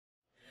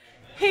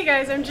Hey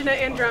guys, I'm Geonna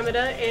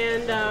Andromeda,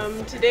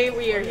 and today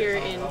we are here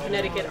in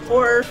Connecticut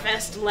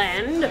HorrorFest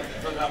land,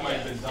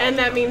 and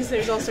that means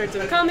there's all sorts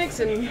of comics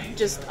and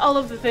just all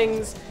of the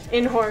things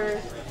in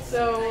horror,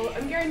 so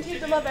I'm guaranteed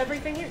to love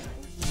everything here.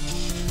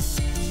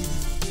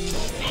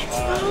 It's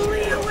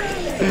slowly away!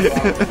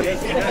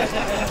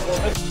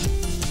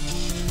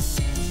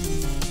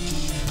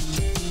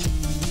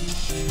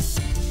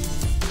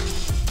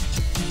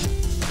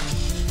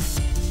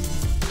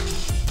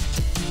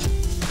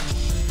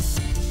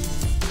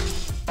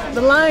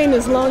 The line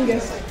is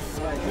longest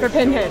for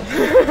Pinhead.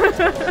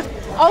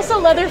 Also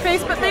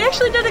Leatherface, but they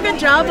actually did a good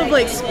job of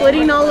like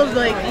splitting all of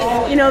like,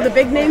 you know, the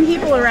big name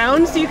people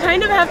around, so you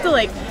kind of have to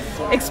like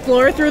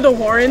explore through the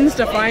Warrens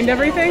to find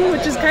everything,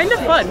 which is kind of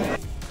fun.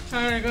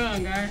 How's it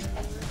going, guys?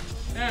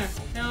 Yeah,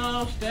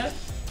 hello, Steph.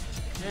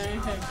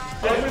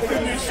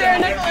 Sarah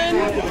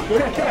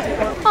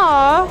Nicklin.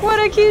 Aw, what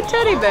a cute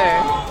teddy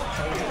bear.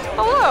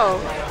 Hello.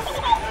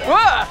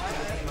 Whoa.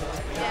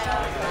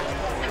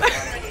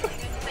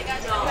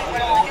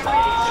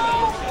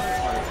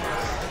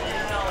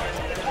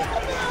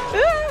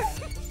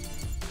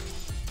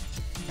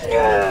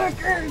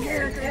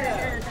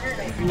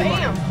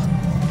 Bam!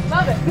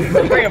 Love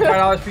it. Bring up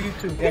 $5 for you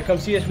too. Yeah, come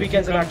see us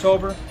weekends in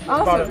October.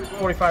 Awesome. About a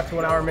 45 to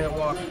an hour minute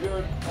walk.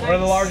 One of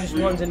the largest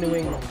ones in New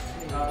England.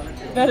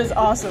 That is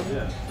awesome.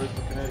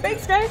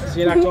 Thanks, guys.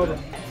 See you in October.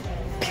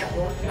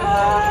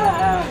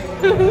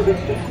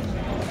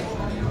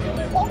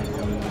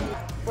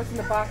 What's in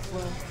the box,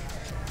 Will?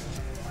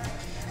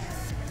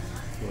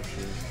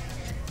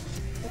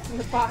 What's in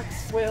the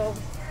box, Will?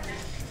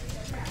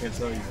 Can't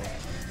tell you.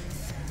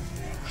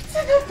 What's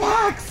in the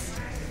box?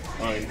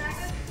 Alright.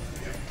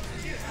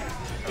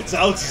 It's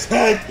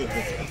outside!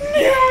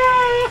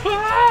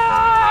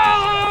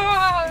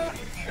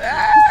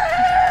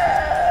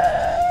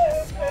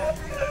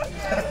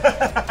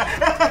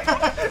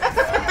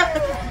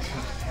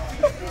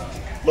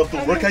 Love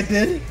the work I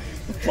did?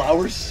 The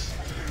flowers?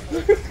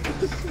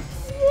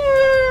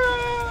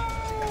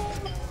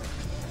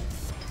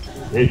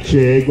 Ecce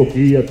ego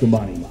kia tu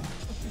manima.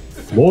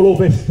 Molo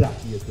vestra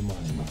kia tu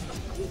manima.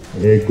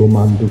 Ego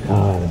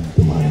mandukaram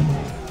tu manima.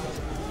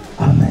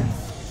 Amen.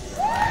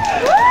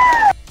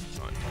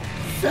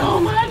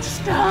 So much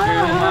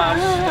stuff!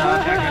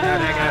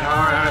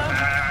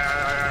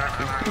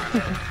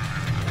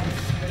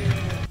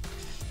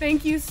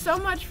 Thank you so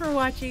much for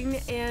watching,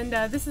 and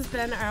this has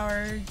been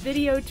our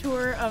video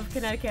tour of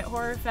Connecticut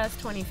HorrorFest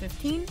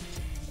 2015,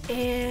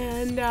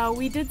 and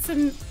we did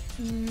some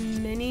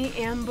mini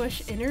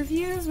ambush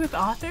interviews with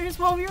authors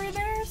while we were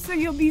there, so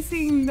you'll be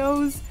seeing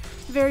those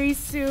very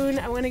soon.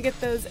 I want to get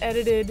those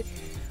edited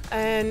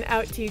and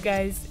out to you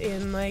guys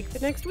in like the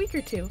next week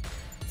or two.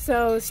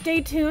 So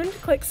stay tuned,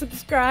 click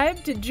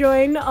subscribe to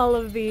join all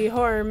of the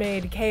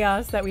horror-made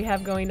chaos that we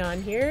have going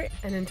on here.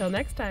 And until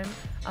next time,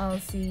 I'll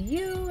see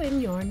you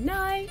in your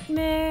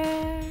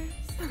nightmares.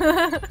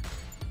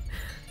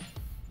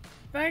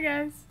 Bye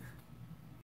guys.